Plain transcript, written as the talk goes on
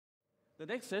The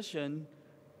next session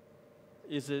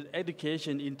is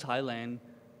Education in Thailand,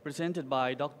 presented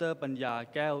by Dr. Panya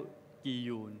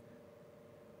Kaewkiyoon.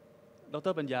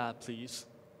 Dr. Panya, please.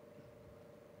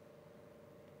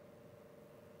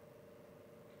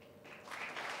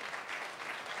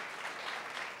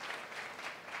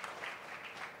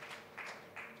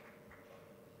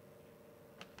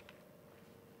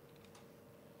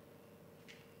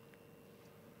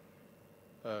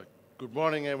 Good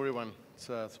morning, everyone.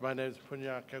 My name is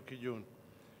Panya Kaewkiyoon,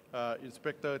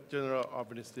 Inspector General of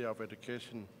Ministry of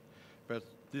Education. But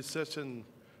this session,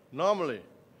 normally,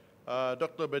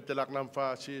 Dr. Adriatic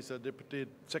Namfa, she is a Deputy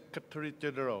Secretary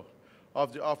General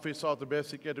of the Office of the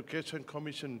Basic Education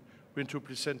Commission, going to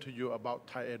present to you about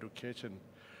Thai education.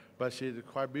 But she is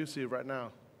quite busy right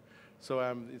now. So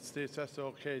it's just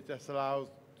okay, just allow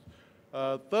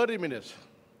 30 minutes.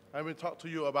 I will talk to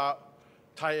you about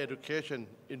Thai education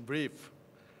in brief.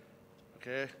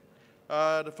 Okay.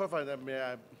 The first one that may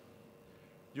I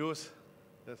use,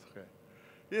 that's okay.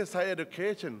 This is Thai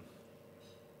education.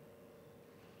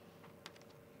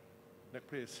 Next,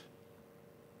 please.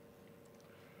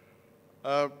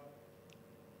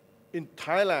 In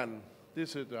Thailand,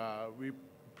 this is we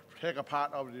take a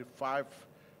part of the 5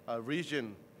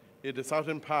 region. In the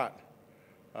southern part,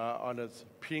 on the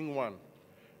pink one,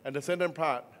 and the southern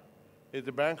part is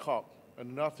the Bangkok,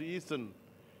 and northeastern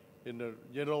in the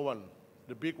yellow one,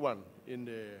 the big one in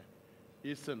the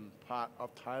eastern part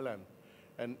of Thailand.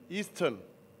 And eastern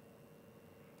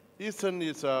is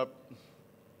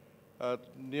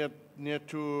near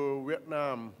to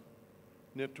Vietnam,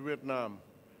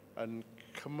 and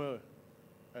Khmer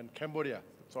and Cambodia.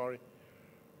 Sorry.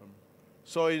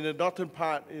 So in the northern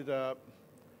part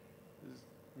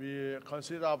we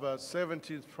consider of a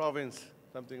 17th province,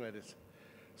 something like this.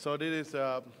 So this is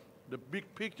the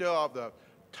big picture of the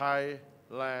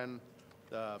Thailand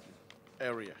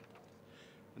area.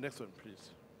 The next one,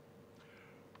 please.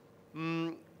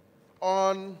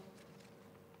 On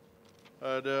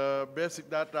the basic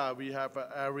data, we have an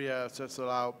area that's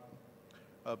around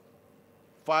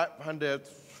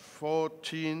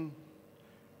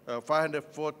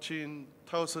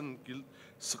 514,000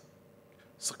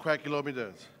 square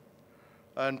kilometers.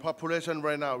 And population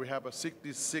right now, we have a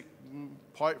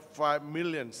 66.5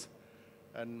 million.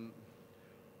 And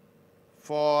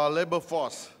for labor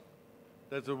force,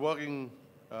 that's a working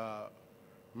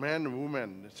man and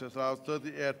woman, it's around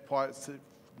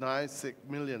 38.96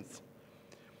 million.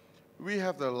 We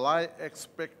have the life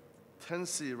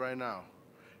expectancy right now.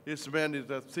 Its man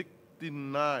is at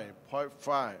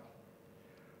 69.5,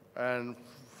 and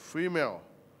female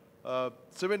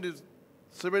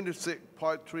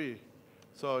 76.3.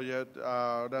 So yeah,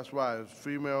 that's why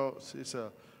female is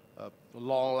a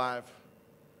long life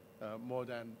more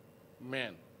than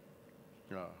men.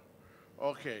 Yeah.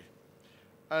 Okay.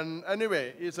 And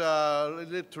anyway, it's a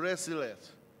literacy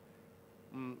rate.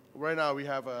 Right now we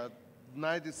have a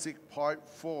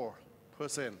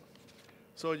 96.4%.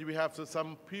 So we have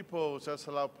some people just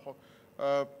allow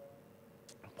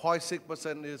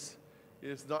 0.6%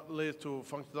 is not related to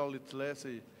functional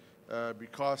literacy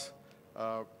because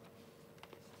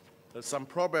there's some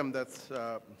problem that's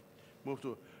moved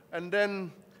to. And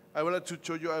then I would like to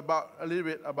show you a little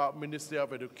bit about Ministry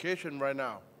of Education right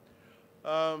now.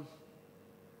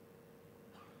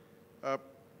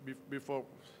 Before,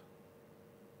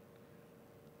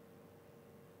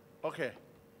 okay,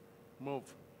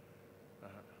 move.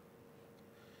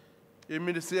 In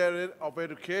Ministry of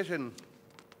Education,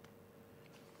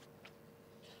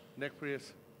 next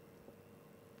please.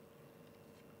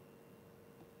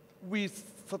 We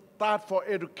start for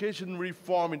education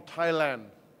reform in Thailand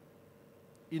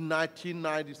in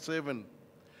 1997.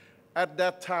 At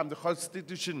that time, the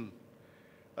constitution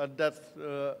that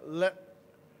let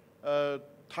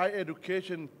Thai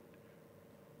education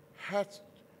has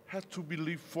to be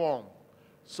reformed.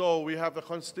 So we have the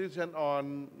constitution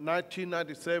on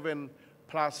 1997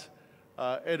 plus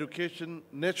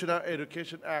National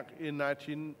Education Act in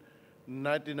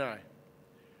 1999.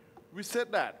 We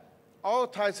said that all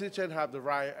Thai citizens have the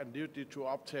right and duty to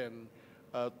obtain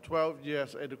 12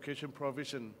 years education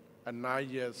provision and 9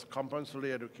 years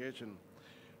compulsory education.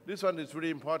 This one is really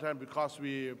important because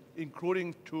we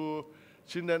including to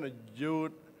children,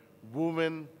 youth,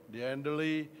 women, the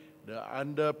elderly, the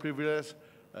underprivileged,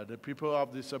 the people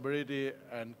of disability,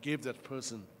 and give that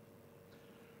person.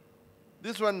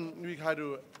 This one we had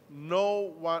to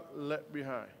no one left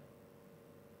behind,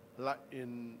 like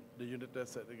in the United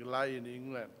States, like in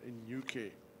England, in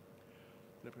UK.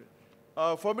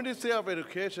 For Ministry of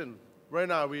Education, right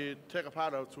now we take a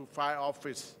part of to 5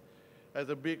 offices as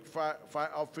a big 5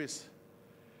 office.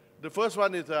 The first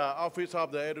one is the Office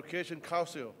of the Education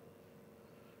Council,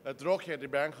 located in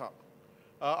Bangkok.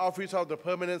 Office of the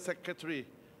Permanent Secretary,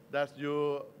 that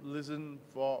you listen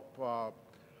from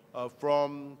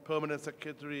Permanent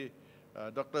Secretary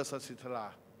Dr. Sasithala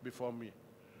before me.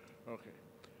 Okay.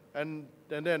 And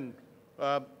then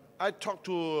I talked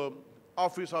to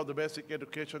Office of the Basic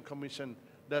Education Commission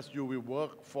that you will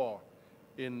work for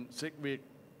in 6 weeks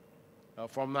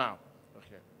from now.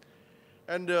 Okay.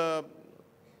 And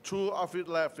two office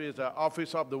left is the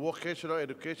Office of the Vocational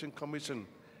Education Commission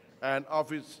and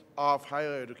Office of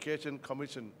Higher Education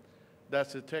Commission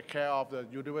that's to take care of the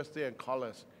university and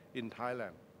college in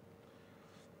Thailand.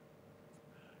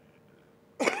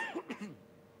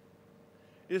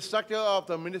 The structure of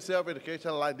the Ministry of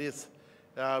Education like this.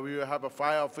 We will have a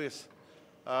 5 office.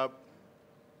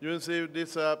 You will see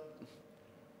this 1,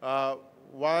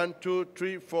 2,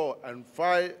 3, 4, and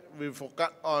 5 we focus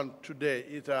on today.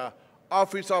 It's the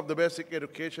Office of the Basic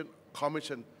Education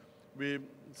Commission. We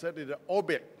said it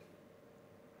OBEC.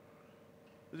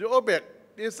 The OBEC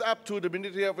is up to the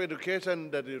Ministry of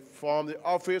Education, that is from the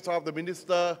Office of the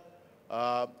Minister,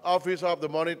 Office of the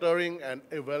Monitoring and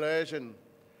Evaluation,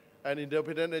 and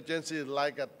independent agencies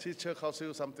like a teacher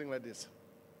council, something like this.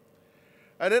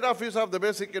 And then Office of the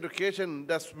Basic Education,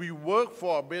 that we work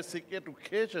for basic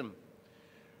education.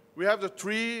 We have the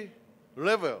 3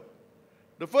 levels.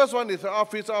 The first one is the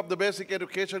Office of the Basic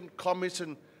Education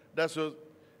Commission. That's in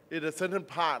the central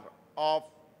part of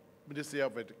Ministry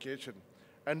of Education.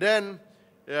 And then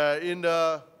in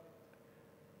the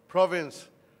province,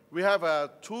 we have a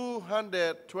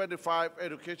 225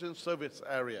 education service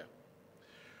area.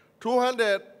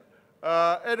 200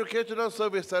 educational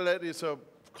service area is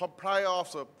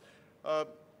comprised of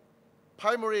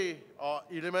primary or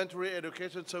elementary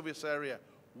education service area,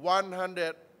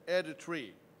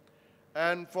 183.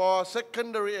 And for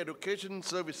secondary education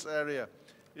service area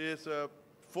is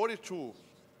 42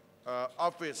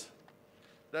 office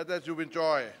that you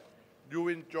enjoy. You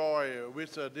enjoy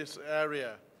with this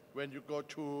area when you go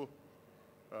to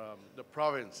the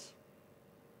province.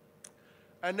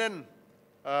 And then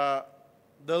the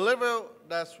level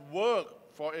that's work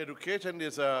for education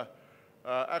is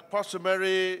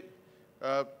approximately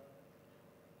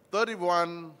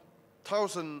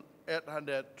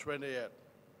 31,828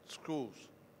 schools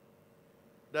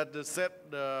that set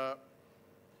the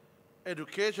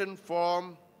education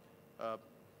from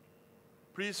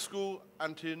preschool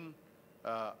until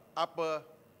upper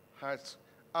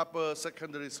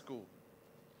secondary school.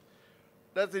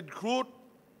 That include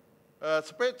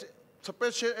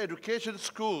special education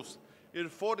schools in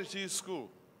 43 schools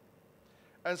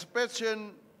and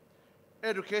special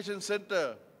education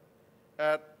center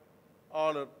at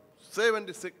all the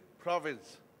 76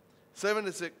 province,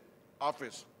 76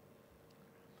 office.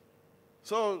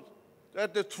 So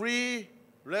at the 3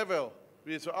 level,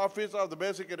 with the Office of the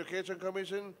Basic Education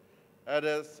Commission, at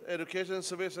the Education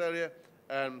Service Area,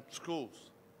 and schools,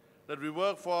 that we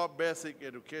work for basic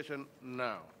education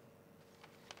now.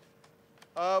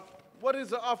 What is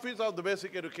the Office of the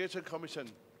Basic Education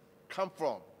Commission come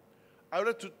from? I would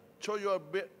like to show you a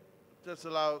bit, just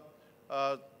about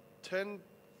 10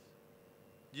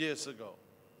 years ago.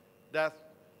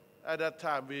 At that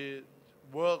time, we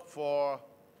worked for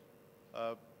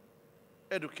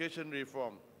education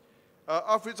reform.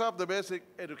 Office of the Basic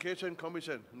Education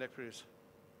Commission, next please.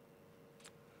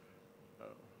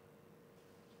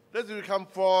 This will come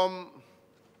from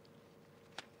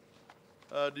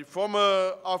the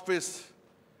former office,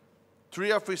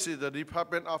 3 offices, the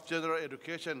Department of General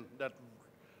Education that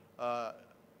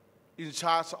in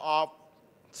charge of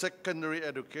secondary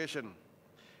education,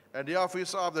 and the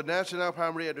Office of the National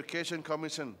Primary Education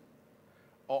Commission,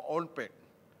 or ONPEC,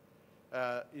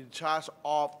 in charge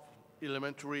of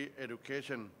elementary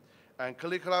education, and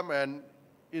Curriculum and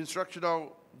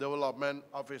Instructional Development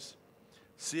Office,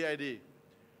 CID.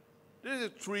 These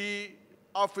 3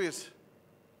 offices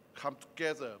come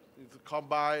together. It's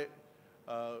combined,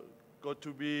 go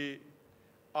to be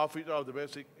Office of the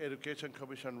Basic Education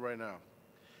Commission right now.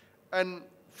 And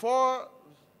for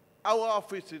our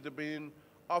office, it being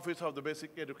Office of the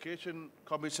Basic Education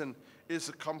Commission, is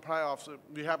comprised of,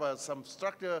 we have some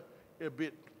structure a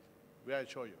bit, where I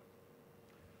show you.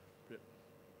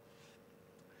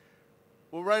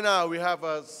 Well, right now, we have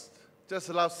just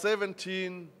about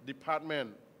 17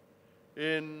 departments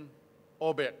in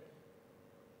OBEC.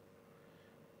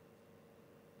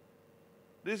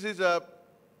 This is the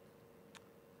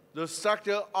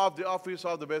structure of the Office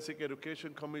of the Basic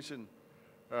Education Commission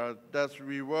that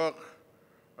we work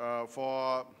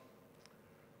for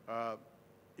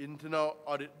internal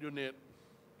audit unit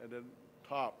at the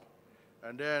top.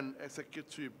 And then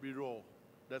Executive Bureau.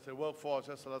 That's a work for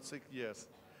just about 6 years.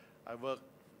 I worked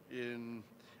in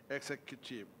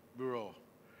Executive Bureau.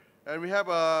 And we have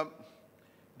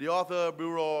the Author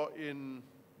Bureau in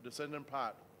the southern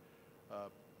part.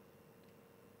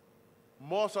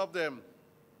 Most of them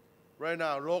right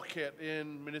now located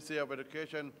in Ministry of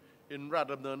Education in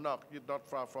Radamnern Nok, not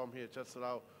far from here, just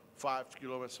around 5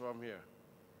 kilometers from here.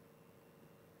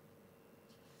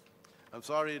 I'm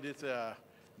sorry this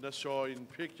not show in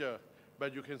picture,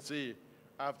 but you can see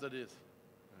after this.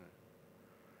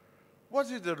 What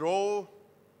is the role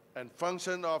and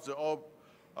function of the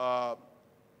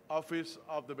Office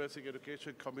of the Basic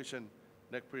Education Commission?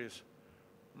 Next, please.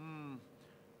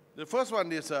 The first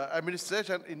one is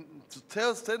administration in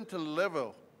the central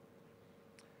level.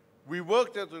 We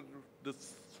worked at the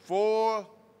 4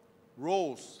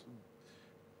 roles,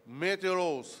 major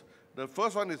roles. The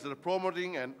first one is the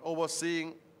promoting and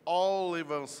overseeing all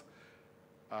levels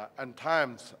and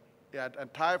times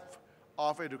and type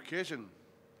of education,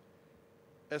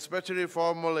 especially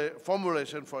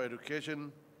formulation for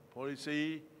education,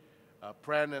 policy,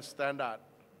 plan and standard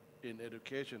in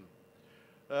education.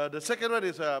 The second one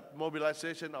is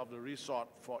mobilization of the resource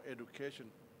for education.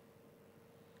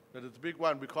 That is a big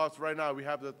one because right now we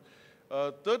have the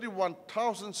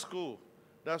 31,000 schools.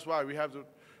 That's why we have to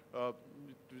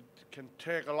can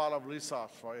take a lot of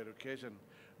resource for education.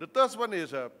 The third one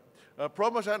is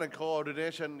promotion and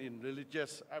coordination in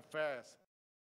religious affairs.